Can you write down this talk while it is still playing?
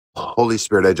Holy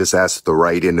Spirit, I just ask the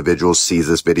right individual sees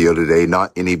this video today,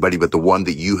 not anybody, but the one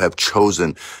that you have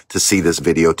chosen to see this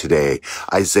video today.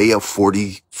 Isaiah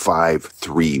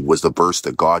 45:3 was the verse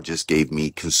that God just gave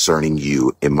me concerning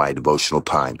you in my devotional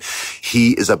time.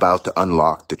 He is about to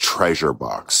unlock the treasure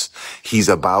box. He's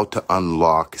about to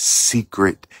unlock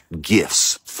secret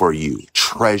gifts for you,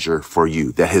 treasure for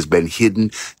you that has been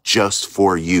hidden just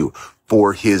for you.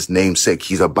 For his name's sake,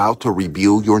 he's about to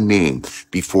reveal your name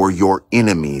before your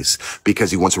enemies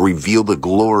because he wants to reveal the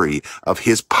glory of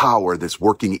his power that's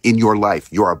working in your life.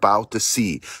 You're about to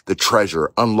see the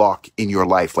treasure unlock in your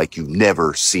life like you've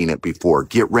never seen it before.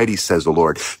 Get ready, says the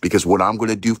Lord, because what I'm going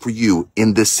to do for you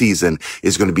in this season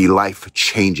is going to be life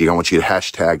changing. I want you to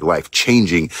hashtag life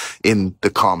changing in the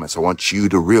comments. I want you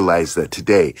to realize that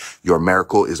today your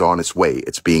miracle is on its way.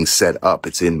 It's being set up.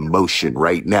 It's in motion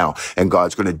right now. And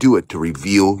God's going to do it to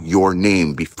reveal your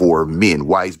name before men.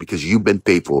 Why? Is because you've been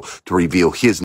faithful to reveal his